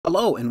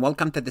Hello and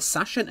welcome to this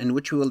session in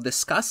which we will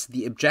discuss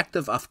the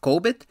objective of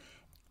COBIT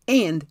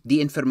and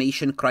the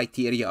information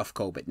criteria of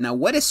COBIT. Now,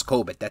 what is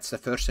COBIT? That's the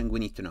first thing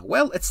we need to know.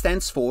 Well, it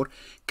stands for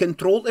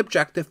Control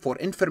Objective for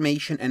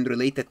Information and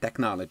Related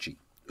Technology.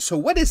 So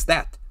what is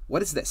that?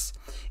 What is this?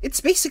 It's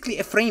basically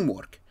a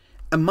framework,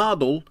 a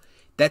model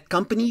that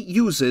company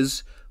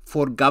uses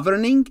for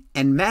governing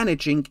and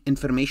managing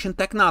information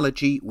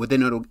technology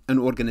within an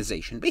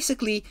organization.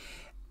 Basically,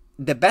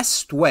 the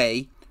best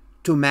way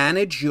to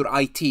manage your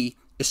IT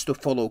is to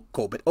follow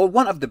COBIT, or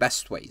one of the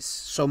best ways.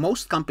 So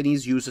most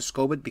companies use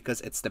COBIT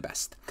because it's the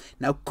best.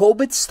 Now,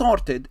 COBIT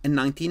started in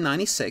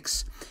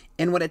 1996,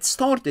 and when it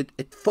started,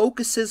 it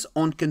focuses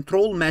on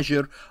control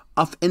measure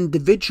of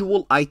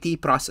individual IT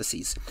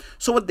processes.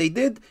 So what they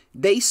did,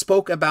 they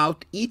spoke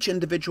about each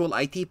individual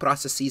IT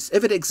processes,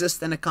 if it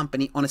exists in a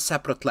company, on a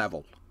separate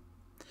level.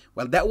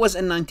 Well, that was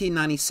in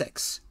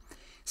 1996.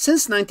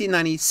 Since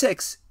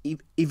 1996,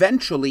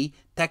 eventually,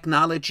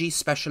 technology,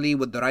 especially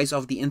with the rise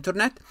of the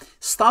internet,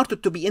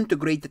 started to be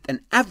integrated in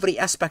every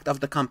aspect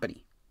of the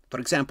company. For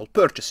example,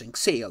 purchasing,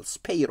 sales,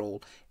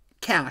 payroll,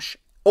 cash,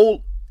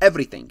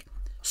 everything.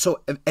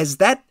 So as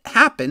that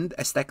happened,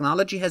 as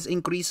technology has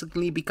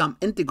increasingly become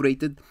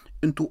integrated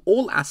into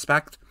all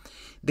aspects,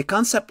 the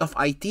concept of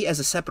IT as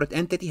a separate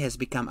entity has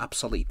become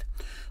obsolete.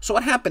 So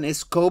what happened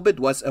is COBIT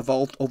was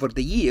evolved over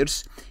the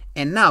years,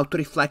 and now to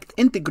reflect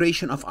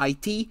integration of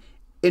IT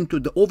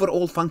into the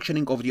overall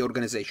functioning of the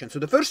organization. So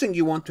the first thing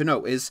you want to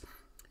know is,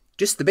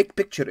 just the big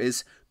picture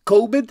is,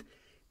 COBIT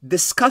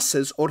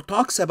discusses or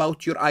talks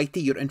about your IT,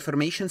 your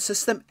information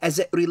system, as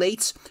it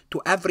relates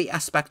to every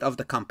aspect of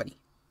the company.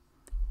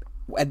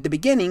 At the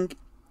beginning,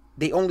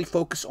 they only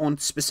focus on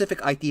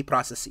specific IT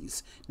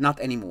processes, not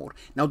anymore.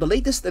 Now, the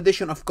latest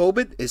edition of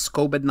COBIT is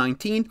COBIT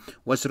 19,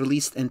 was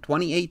released in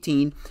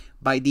 2018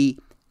 by the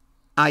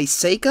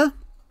ISACA,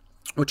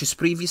 which is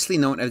previously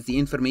known as the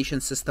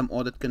Information System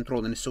Audit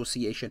Control and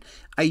Association.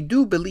 I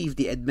do believe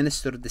they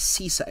administer the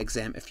CISA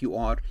exam if you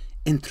are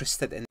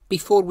interested in.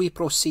 Before we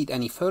proceed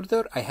any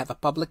further, I have a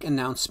public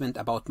announcement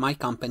about my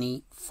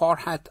company,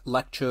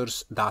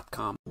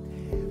 farhatlectures.com.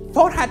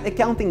 Farhat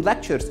Accounting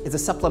Lectures is a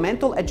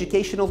supplemental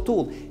educational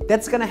tool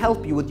that's going to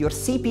help you with your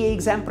CPA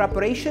exam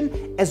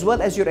preparation as well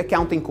as your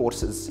accounting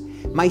courses.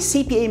 My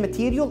CPA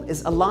material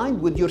is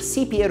aligned with your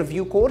CPA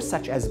review course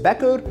such as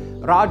Becker,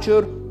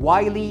 Roger,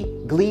 Wiley,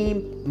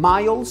 Gleam,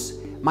 Miles.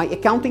 My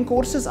accounting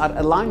courses are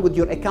aligned with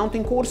your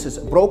accounting courses,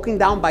 broken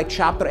down by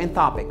chapter and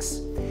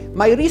topics.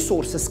 My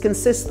resources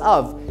consist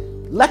of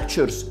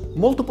lectures,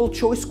 multiple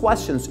choice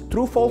questions,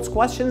 true-false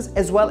questions,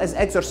 as well as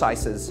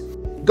exercises.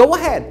 Go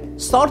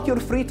ahead, start your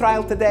free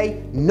trial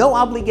today, no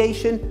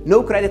obligation,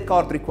 no credit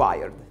card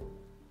required.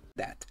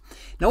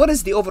 Now, what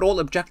is the overall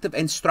objective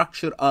and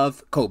structure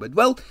of COBIT?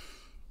 Well,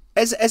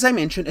 as I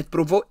mentioned, it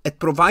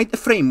provides a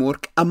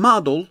framework, a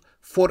model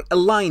for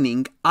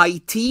aligning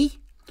IT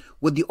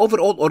with the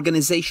overall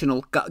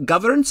organizational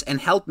governance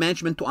and help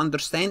management to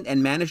understand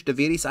and manage the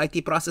various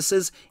IT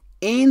processes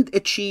and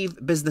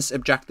achieve business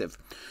objective.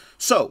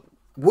 So,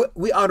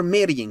 we are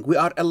marrying, we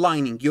are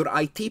aligning your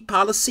IT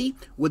policy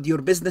with your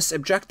business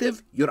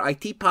objective, your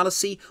IT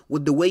policy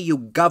with the way you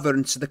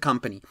govern the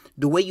company,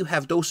 the way you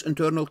have those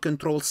internal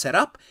controls set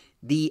up.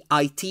 The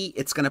IT,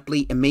 it's going to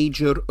play a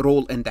major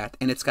role in that,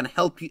 and it's going to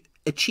help you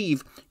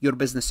achieve your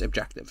business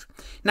objective.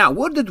 Now,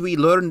 where did we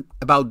learn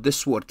about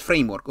this word,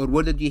 framework, or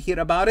where did you hear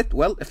about it?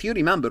 Well, if you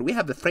remember, we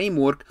have the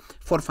framework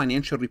for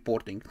financial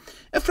reporting.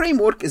 A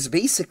framework is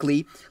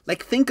basically,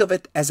 like, think of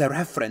it as a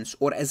reference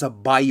or as a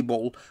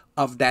Bible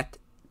of that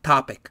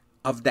topic,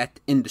 of that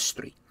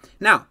industry.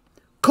 Now,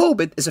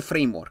 COBIT is a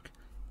framework.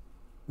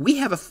 We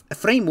have a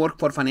framework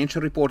for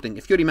financial reporting.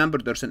 If you remember,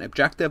 there's an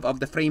objective of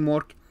the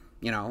framework,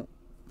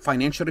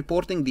 financial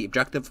reporting, the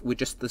objective, we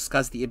just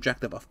discussed the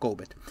objective of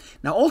COBIT.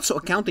 Now, also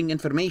accounting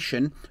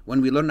information, when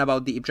we learn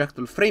about the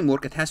objective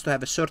framework, it has to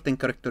have a certain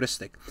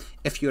characteristic.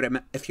 If you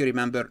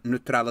remember,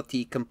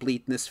 neutrality,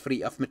 completeness,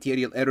 free of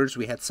material errors,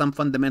 we had some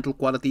fundamental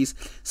qualities,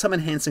 some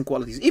enhancing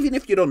qualities. Even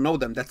if you don't know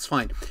them, that's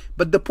fine.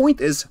 But the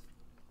point is,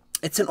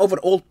 it's an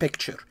overall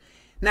picture.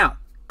 Now,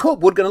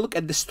 we're going to look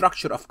at the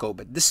structure of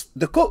COBIT.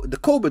 The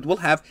COBIT will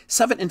have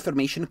 7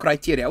 information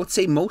criteria. I would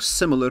say most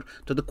similar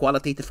to the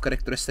qualitative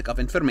characteristic of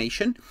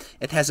information.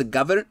 It has a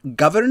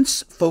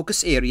governance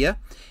focus area.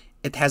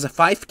 It has a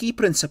 5 key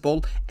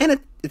principle, and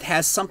it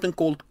has something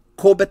called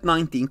COBIT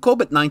 19.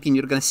 COBIT 19,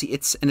 you're going to see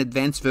it's an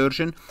advanced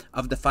version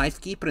of the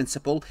 5 key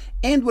principle,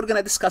 and we're going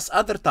to discuss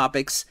other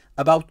topics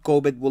about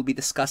COBIT will be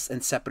discussed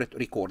in separate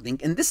recording.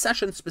 In this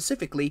session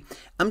specifically,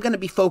 I'm going to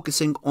be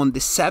focusing on the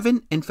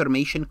 7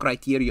 information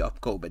criteria of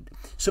COBIT.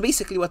 So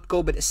basically what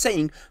COBIT is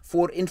saying,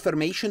 for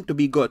information to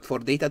be good, for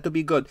data to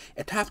be good,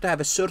 it have to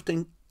have a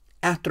certain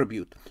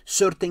attribute,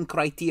 certain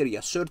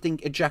criteria, certain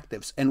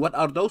objectives. And what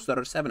are those? There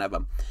are 7 of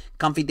them.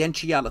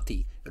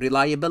 Confidentiality,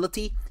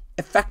 reliability,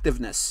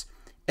 effectiveness,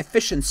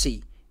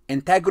 efficiency,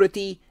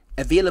 integrity,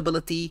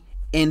 availability,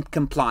 and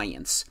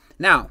compliance.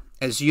 Now,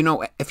 as you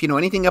know, if you know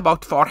anything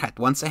about Farhat,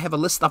 once I have a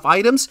list of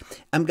items,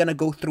 I'm going to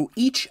go through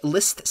each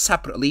list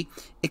separately,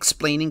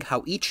 explaining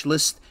how each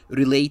list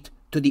relate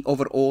to the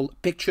overall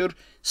picture,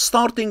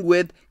 starting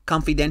with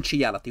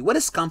confidentiality. What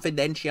is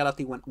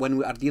confidentiality when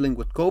we are dealing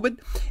with COBIT?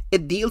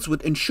 It deals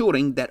with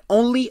ensuring that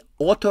only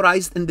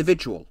authorized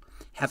individuals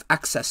have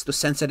access to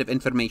sensitive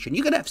information.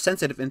 You can have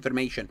sensitive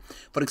information,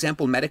 for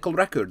example, medical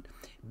record,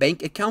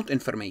 bank account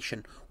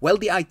information. Well,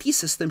 the IT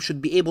system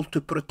should be able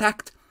to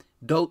protect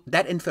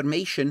that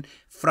information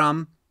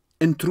from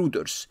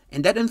intruders,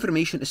 and that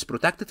information is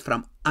protected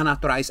from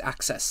unauthorized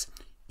access,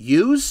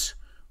 use,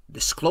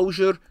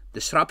 disclosure,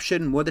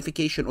 disruption,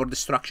 modification, or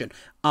destruction.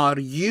 Are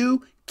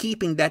you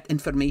keeping that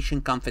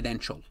information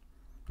confidential?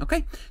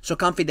 Okay, so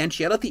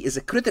confidentiality is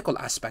a critical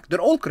aspect.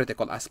 They're all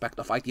critical aspects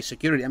of IT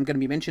security. I'm going to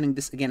be mentioning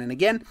this again and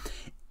again.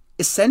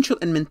 Essential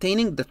in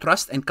maintaining the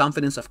trust and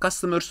confidence of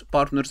customers,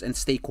 partners, and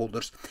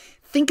stakeholders.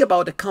 Think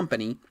about a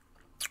company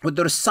where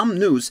there is some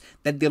news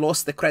that they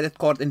lost the credit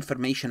card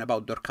information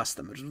about their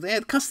customers.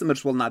 Their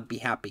customers will not be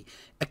happy.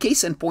 A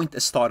case in point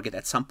is Target.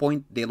 At some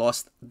point, they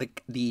lost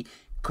the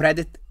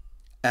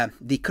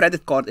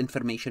credit card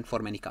information for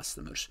many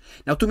customers.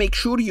 Now, to make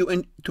sure you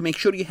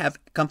have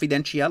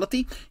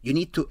confidentiality, you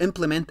need to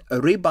implement a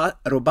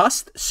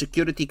robust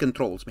security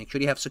controls. Make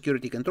sure you have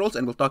security controls,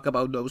 and we'll talk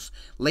about those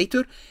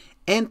later,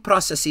 and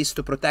processes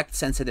to protect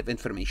sensitive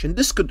information.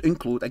 This could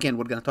include, again,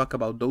 we're going to talk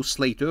about those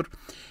later,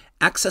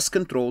 access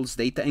controls,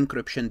 data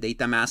encryption,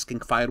 data masking,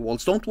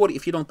 firewalls. Don't worry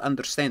if you don't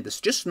understand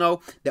this. Just know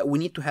that we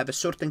need to have a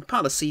certain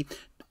policy,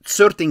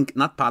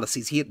 not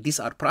policies here, these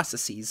are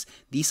processes,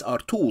 these are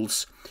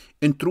tools,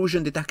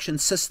 intrusion detection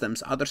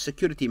systems, other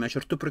security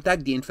measures to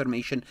protect the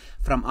information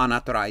from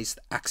unauthorized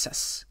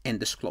access and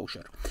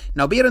disclosure.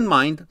 Now, bear in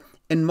mind,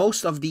 in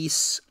most of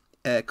these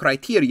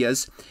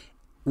criterias,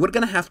 we're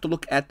going to have to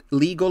look at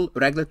legal,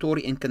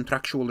 regulatory, and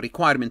contractual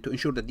requirement to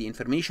ensure that the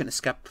information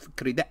is kept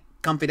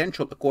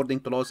confidential according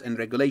to laws and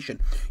regulation.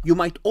 You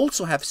might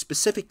also have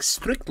specific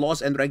strict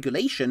laws and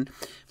regulation.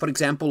 For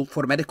example,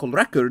 for medical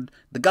record,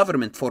 the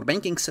government, for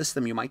banking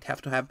system, you might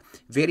have to have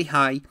very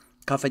high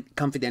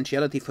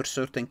confidentiality for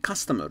certain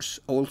customers,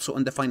 also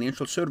in the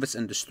financial service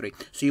industry.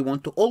 So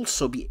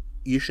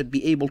you should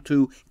be able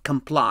to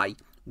comply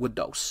with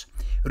those.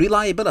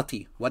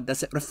 Reliability, what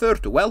does it refer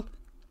to? Well,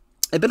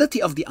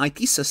 ability of the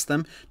IT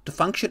system to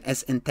function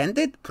as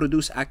intended,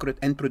 produce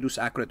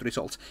accurate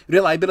results.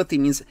 Reliability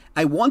means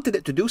I wanted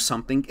it to do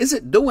something. Is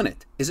it doing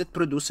it? Is it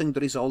producing the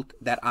result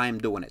that I am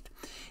doing it?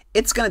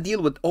 It's going to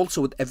deal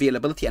also with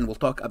availability, and we'll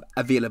talk about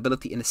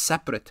availability in a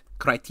separate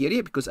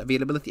criteria because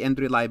availability and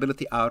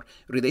reliability are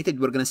related.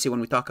 We're going to see when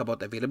we talk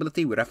about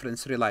availability, we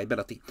reference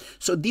reliability.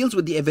 So it deals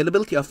with the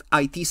availability of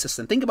IT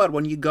system. Think about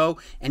when you go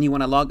and you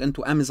want to log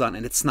into Amazon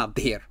and it's not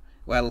there.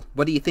 Well,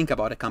 what do you think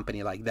about a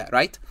company like that,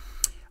 right?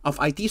 Of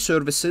IT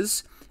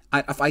services,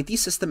 of IT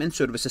system and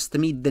services to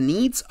meet the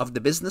needs of the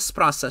business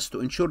process to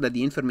ensure that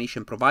the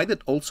information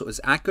provided also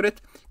is accurate,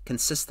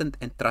 consistent,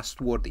 and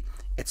trustworthy.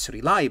 It's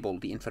reliable.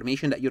 The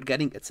information that you're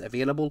getting, it's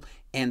available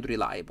and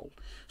reliable.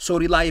 So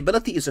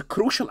reliability is a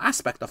crucial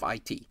aspect of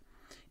IT,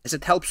 as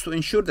it helps to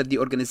ensure that the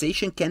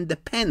organization can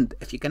depend.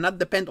 If you cannot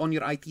depend on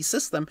your IT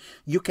system,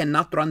 you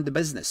cannot run the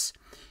business.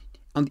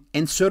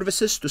 And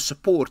services to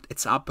support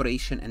its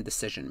operation and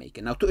decision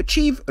making. Now, to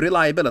achieve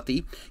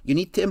reliability, you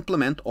need to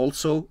implement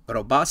also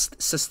robust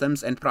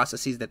systems and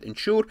processes that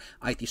ensure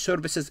IT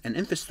services and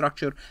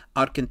infrastructure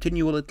are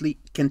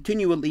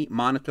continually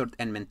monitored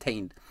and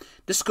maintained.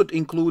 This could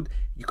include,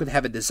 you could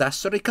have a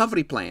disaster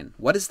recovery plan.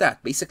 What is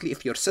that? Basically,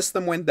 if your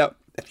system went down,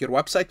 if your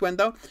website went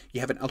down,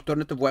 you have an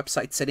alternative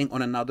website sitting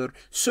on another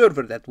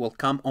server that will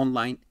come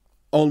online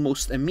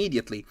almost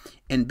immediately,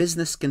 and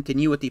business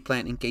continuity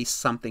plan in case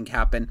something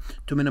happened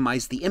to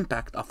minimize the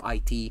impact of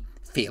IT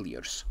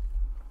failures.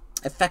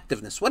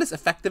 Effectiveness. What is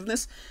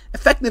effectiveness?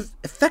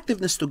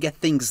 Effectiveness to get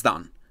things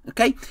done.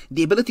 Okay,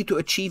 the ability to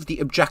achieve the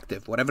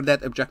objective, whatever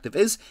that objective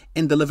is,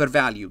 and deliver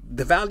value.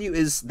 The value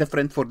is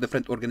different for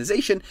different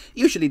organization.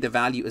 Usually the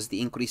value is the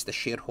increase the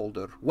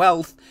shareholder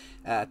wealth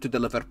to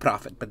deliver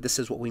profit. But this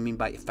is what we mean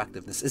by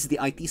effectiveness. Is the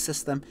IT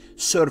system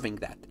serving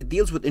that? It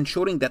deals with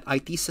ensuring that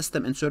IT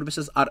system and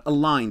services are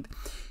aligned.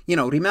 You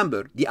know,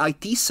 remember, the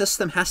IT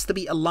system has to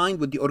be aligned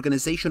with the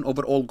organization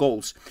overall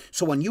goals.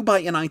 So when you buy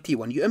an IT,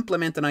 when you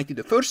implement an IT,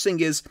 the first thing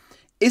is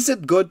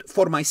it good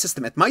for my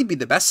system? It might be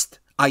the best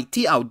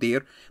IT out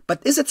there,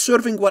 but is it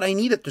serving what I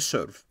need it to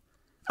serve?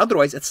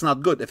 Otherwise, it's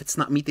not good if it's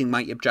not meeting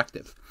my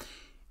objective.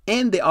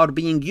 And they are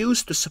being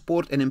used to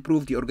support and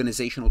improve the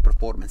organizational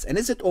performance. And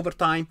is it over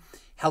time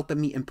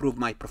helping me improve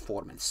my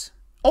performance?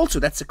 Also,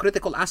 that's a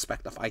critical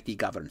aspect of IT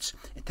governance.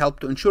 It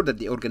helps to ensure that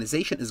the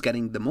organization is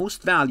getting the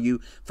most value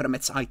from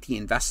its IT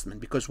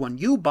investment. Because when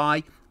you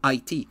buy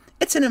IT,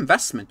 it's an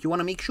investment. You want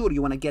to make sure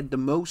you want to get the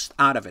most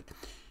out of it.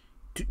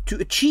 To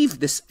achieve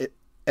this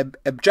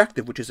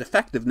objective, which is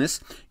effectiveness,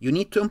 you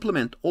need to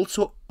implement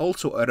also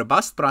a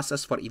robust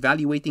process for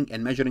evaluating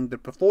and measuring the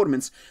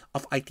performance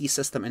of IT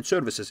system and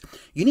services.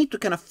 You need to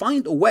kind of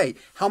find a way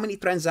how many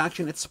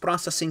transactions it's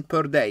processing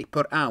per day,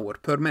 per hour,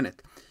 per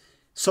minute,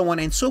 so on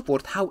and so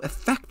forth, how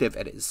effective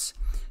it is.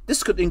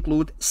 This could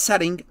include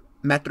setting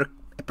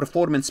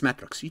performance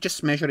metrics. You're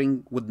just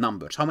measuring with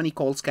numbers. How many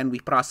calls can we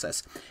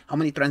process? How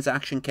many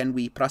transactions can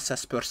we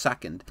process per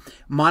second?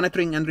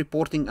 Monitoring and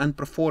reporting on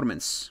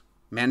performance.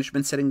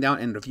 Management sitting down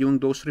and reviewing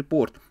those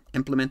reports.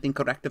 Implementing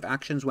corrective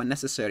actions when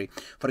necessary.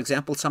 For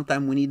example,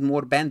 sometimes we need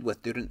more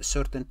bandwidth during a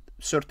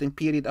certain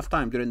period of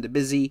time, during the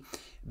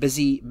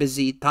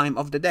busy time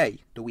of the day.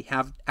 Do we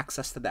have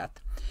access to that?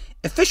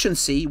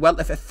 Efficiency, well,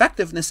 if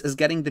effectiveness is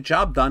getting the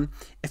job done,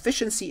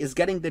 efficiency is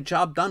getting the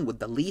job done with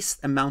the least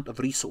amount of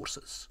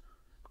resources.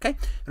 Okay?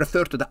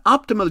 Refer to the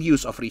optimal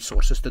use of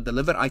resources to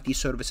deliver IT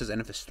services and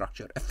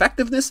infrastructure.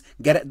 Effectiveness,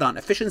 get it done.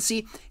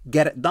 Efficiency,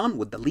 get it done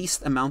with the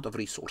least amount of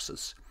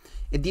resources.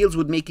 It deals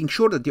with making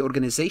sure that the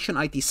organization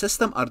IT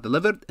system are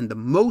delivered in the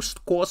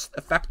most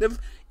cost-effective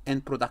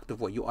and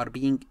productive way. You are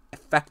being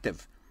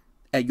effective.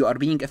 You are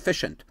being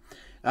efficient.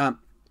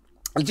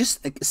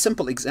 Just a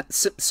simple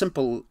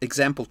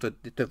example to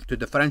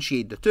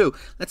differentiate the two.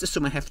 Let's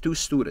assume I have two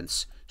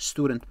students,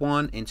 student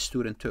 1 and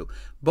student 2.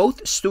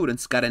 Both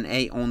students got an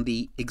A on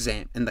the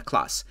exam in the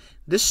class.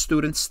 This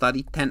student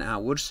studied 10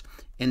 hours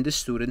and this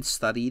student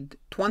studied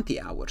 20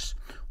 hours.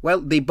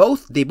 Well, they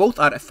both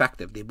are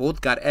effective. They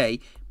both got A,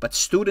 but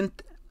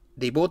student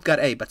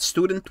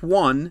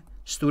 1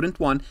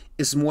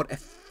 is more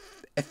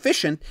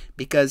efficient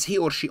because he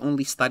or she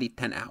only studied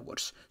 10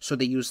 hours. So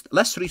they used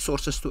less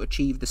resources to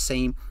achieve the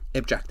same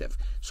objective.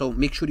 So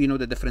make sure you know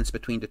the difference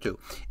between the two.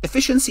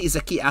 Efficiency is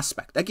a key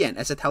aspect, again,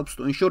 as it helps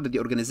to ensure that the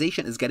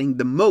organization is getting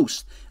the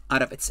most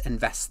out of its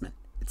investment.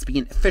 It's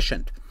being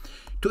efficient.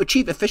 To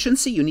achieve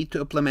efficiency, you need to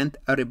implement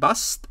a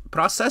robust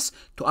process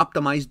to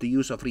optimize the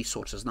use of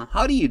resources. Now,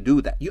 how do you do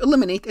that? You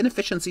eliminate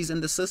inefficiencies in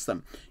the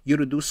system. You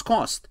reduce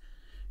cost.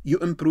 You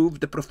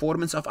improve the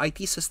performance of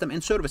IT system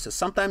and services.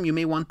 Sometimes you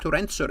may want to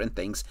rent certain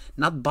things,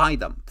 not buy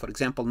them. For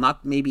example,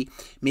 maybe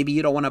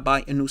you don't want to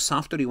buy a new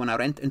software. You want to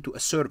rent into a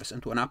service,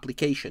 into an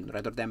application,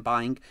 rather than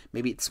buying.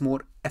 Maybe it's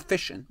more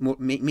efficient,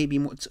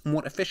 it's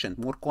more efficient,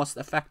 more cost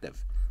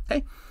effective.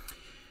 Okay.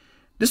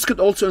 This could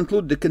also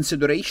include the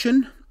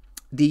consideration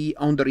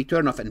on the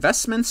return of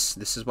investments.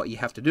 This is what you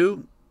have to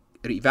do.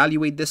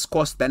 Reevaluate this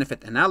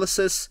cost-benefit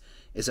analysis.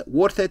 Is it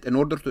worth it in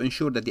order to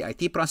ensure that the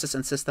IT process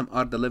and system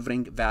are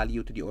delivering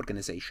value to the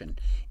organization?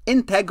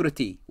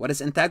 Integrity. What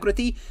is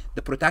integrity?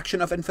 The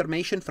protection of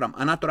information from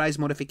unauthorized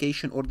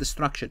modification or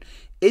destruction.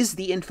 Is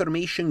the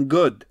information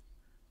good?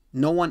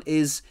 No one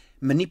is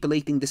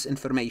manipulating this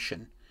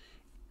information.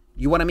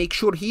 You want to make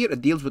sure here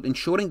it deals with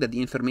ensuring that the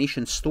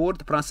information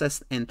stored,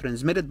 processed, and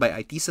transmitted by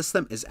IT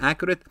system is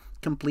accurate,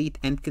 complete,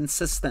 and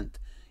consistent.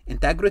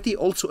 Integrity,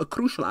 also a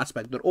crucial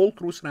aspect. They're all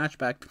crucial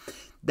aspects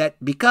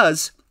that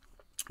because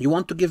you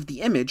want to give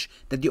the image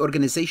that the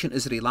organization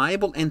is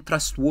reliable and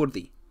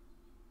trustworthy.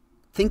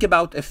 Think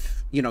about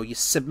if you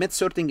submit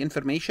certain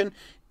information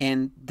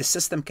and the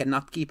system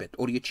cannot keep it,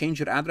 or you change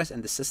your address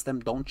and the system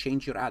don't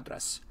change your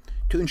address.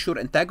 To ensure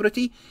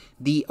integrity,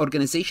 the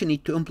organization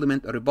needs to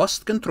implement a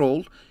robust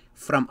control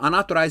from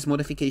unauthorized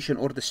modification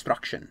or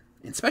destruction,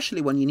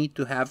 especially when you need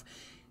to have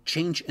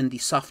change in the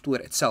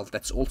software itself.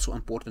 That's also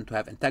important to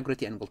have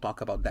integrity, and we'll talk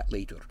about that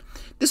later.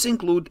 This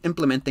includes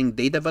implementing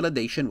data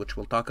validation, which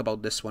we'll talk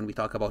about this when we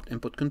talk about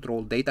input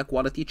control, data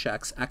quality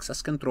checks,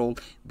 access control,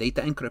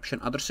 data encryption,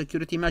 other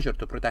security measures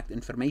to protect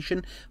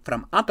information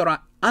from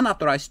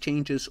unauthorized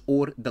changes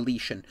or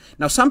deletion.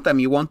 Now, sometimes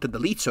you want to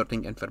delete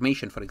certain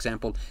information. For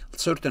example,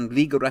 certain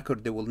legal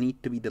record, they will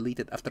need to be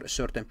deleted after a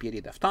certain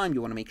period of time.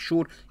 You want to make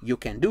sure you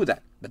can do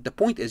that. But the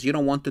point is, you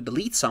don't want to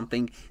delete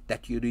something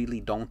that you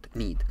really don't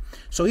need.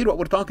 So here what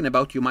we're talking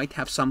about, you might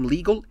have some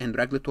legal and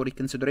regulatory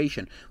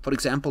consideration. For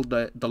example,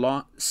 the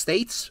law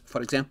states, for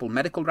example,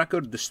 medical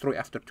record destroy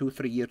after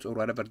 2-3 years or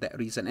whatever that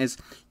reason is.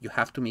 You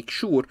have to make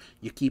sure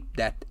you keep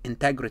that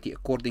integrity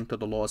according to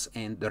the laws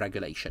and the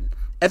regulation.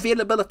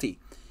 Availability,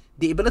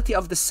 the ability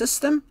of the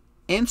system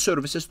and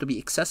services to be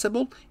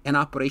accessible and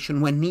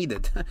operation when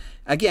needed.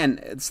 Again,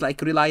 it's like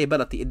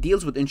reliability. It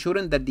deals with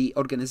ensuring that the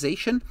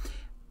organization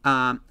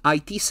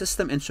IT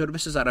system and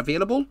services are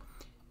available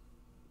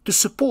to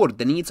support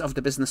the needs of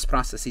the business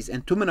processes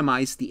and to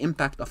minimize the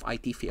impact of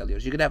IT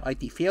failures. You could have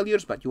IT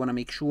failures, but you want to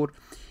make sure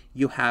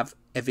you have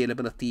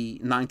availability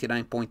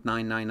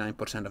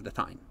 99.999% of the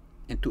time,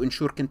 and to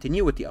ensure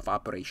continuity of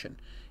operation.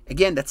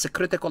 Again, that's a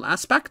critical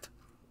aspect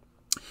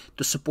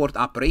to support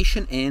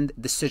operation and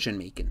decision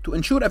making. To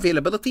ensure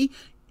availability,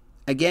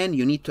 again,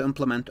 you need to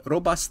implement a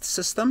robust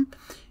system,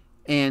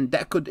 and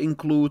that could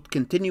include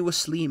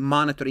continuously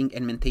monitoring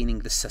and maintaining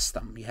the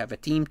system. You have a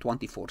team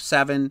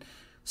 24/7.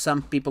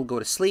 Some people go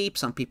to sleep,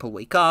 some people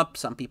wake up,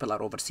 some people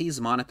are overseas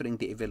monitoring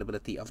the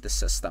availability of the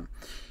system.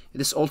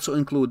 This also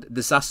includes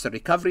disaster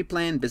recovery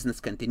plan,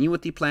 business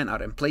continuity plan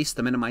are in place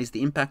to minimize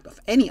the impact of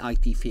any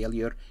IT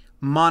failure,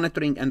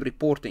 monitoring and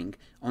reporting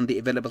on the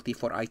availability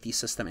for IT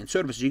system and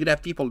services. You could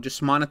have people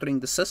just monitoring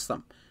the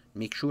system,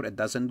 make sure it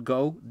doesn't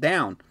go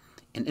down,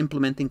 and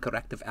implementing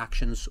corrective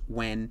actions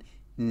when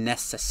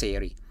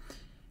necessary.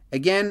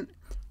 Again,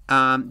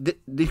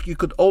 You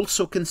could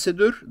also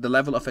consider the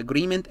level of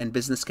agreement and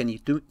business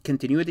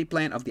continuity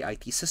plan of the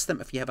IT system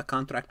if you have a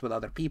contract with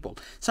other people.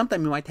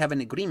 Sometimes you might have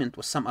an agreement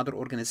with some other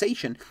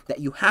organization that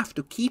you have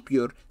to keep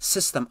your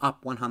system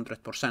up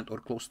 100% or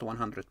close to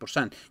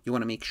 100%. You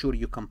want to make sure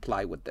you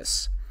comply with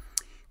this.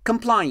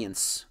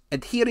 Compliance,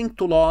 adhering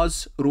to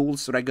laws,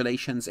 rules,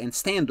 regulations, and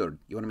standard.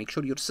 You want to make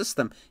sure your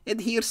system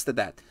adheres to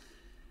that.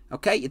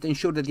 Okay, it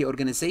ensures that the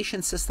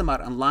organization system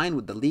are in line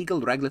with the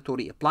legal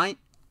regulatory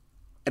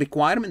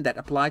requirement that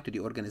apply to the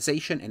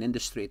organization and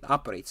industry it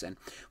operates in.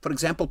 For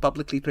example,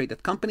 publicly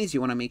traded companies, you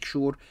want to make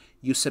sure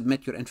you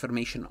submit your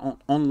information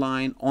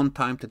online on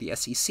time to the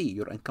SEC.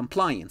 You're in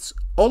compliance.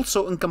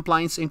 Also in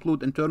compliance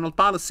include internal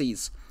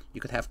policies. You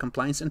could have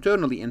compliance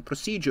internally and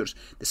procedures.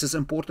 This is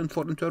important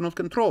for internal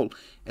control,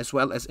 as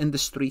well as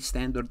industry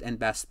standard and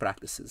best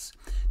practices.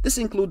 This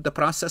includes the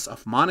process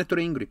of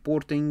monitoring,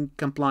 reporting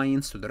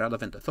compliance to the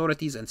relevant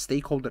authorities and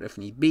stakeholders if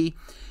need be.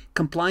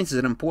 Compliance is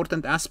an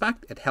important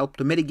aspect. It helps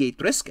to mitigate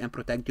risk and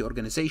protect the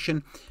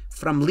organization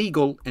from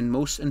legal and,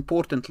 most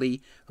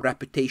importantly,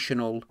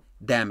 reputational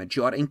damage.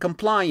 You are in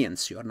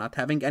compliance. You are not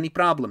having any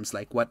problems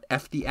like what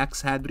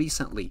FTX had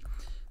recently.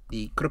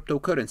 The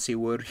cryptocurrency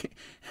where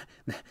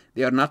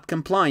they are not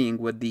complying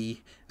with the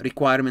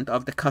requirement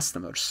of the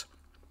customers.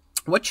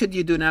 What should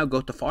you do now?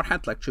 Go to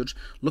Farhat Lectures,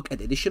 look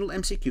at additional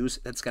MCQs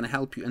that's going to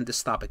help you in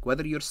this topic.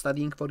 Whether you're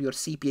studying for your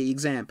CPA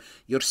exam,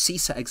 your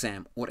CISA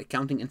exam, or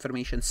Accounting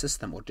Information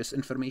System, or just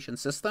Information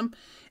System,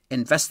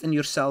 invest in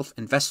yourself,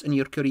 invest in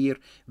your career,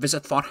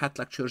 visit Farhat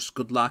Lectures.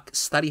 Good luck,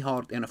 study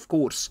hard, and of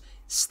course,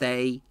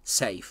 stay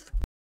safe.